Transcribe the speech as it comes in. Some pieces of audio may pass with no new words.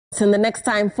And the next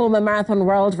time former marathon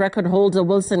world record holder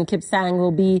Wilson Kipsang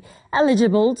will be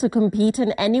eligible to compete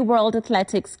in any world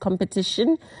athletics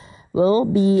competition will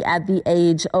be at the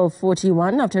age of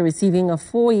 41 after receiving a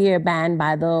 4-year ban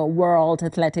by the World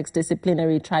Athletics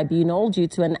Disciplinary Tribunal due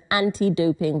to an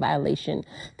anti-doping violation.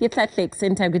 The Athletics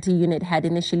Integrity Unit had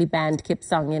initially banned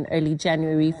Kipsang in early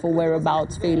January for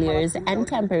whereabouts failures and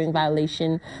tampering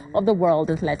violation of the World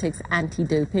Athletics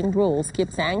anti-doping rules.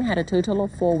 Kipsang had a total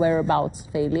of 4 whereabouts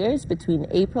failures between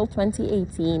April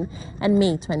 2018 and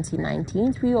May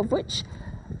 2019, 3 of which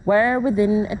were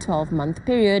within a 12-month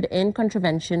period in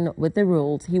contravention with the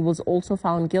rules. He was also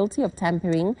found guilty of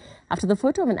tampering after the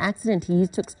photo of an accident he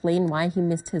used to explain why he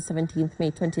missed his 17th May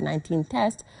 2019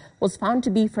 test was found to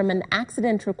be from an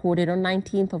accident recorded on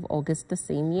 19th of August the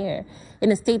same year.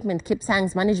 In a statement,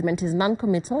 Kipsang's management is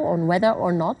non-committal on whether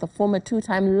or not the former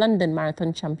 2-time London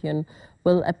Marathon champion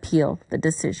will appeal the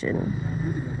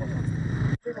decision.